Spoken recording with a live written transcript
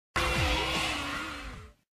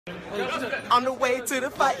On the way to the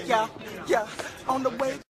fight, yeah, yeah. On the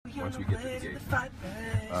way. Once we get to the gate.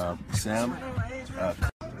 Sam.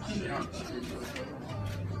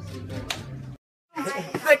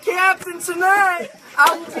 The captain tonight,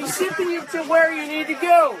 I will be shipping you to where you need to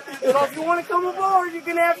go. So if you want to come aboard, you're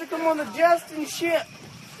going to have to come on the Justin ship.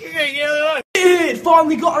 You're going to get it. Dude,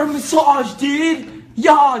 finally got our massage, dude.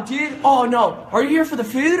 Yeah, dude. Oh, no. Are you here for the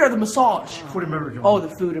food or the massage? Food and beverage. Oh, the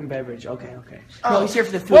food and beverage. Okay, okay. No, he's here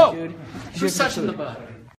for the food, dude. He's touching the butt.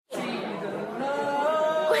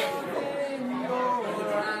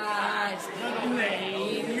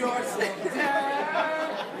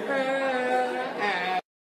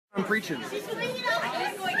 I'm preaching. You're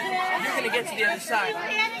gonna get to the other side.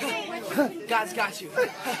 God's got you.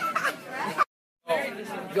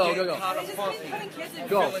 Go.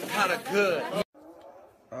 Go. Kinda good.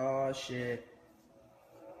 Oh shit.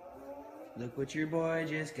 Look what your boy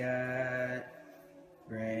just got.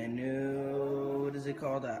 Brand new. What is it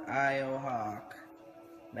called? The IO Hawk.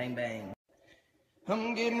 Bang bang.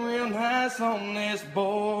 I'm getting real nice on this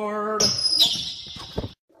board.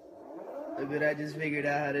 Look what I just figured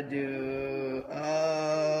out how to do.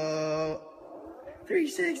 Oh,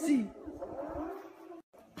 360.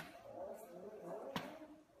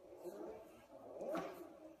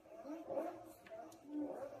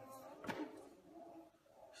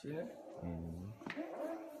 See that?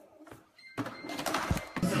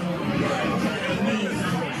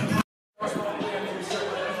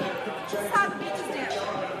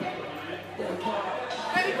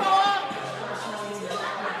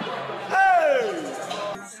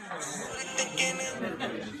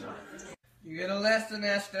 You get a lesson,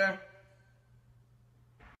 Esther.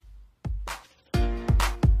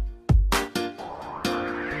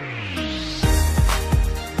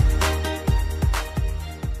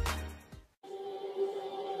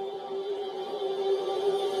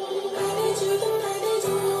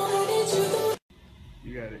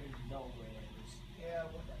 You got it. Yeah,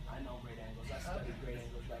 I know great angles. I studied great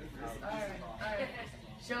angles back in college. Alright.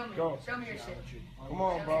 Show me. Go. Show me your shit. Come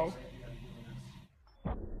on, bro.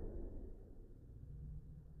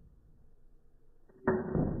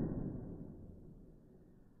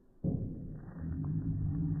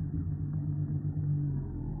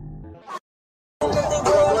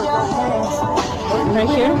 Right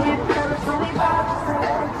here?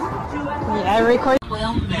 Yeah, I record.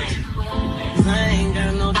 I ain't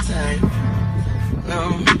got no time, no.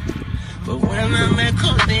 But when I met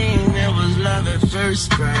Codeine, there was love at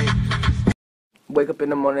first sight. Wake up in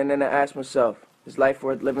the morning and I ask myself, is life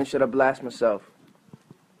worth living? Should I blast myself?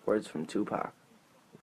 Words from Tupac.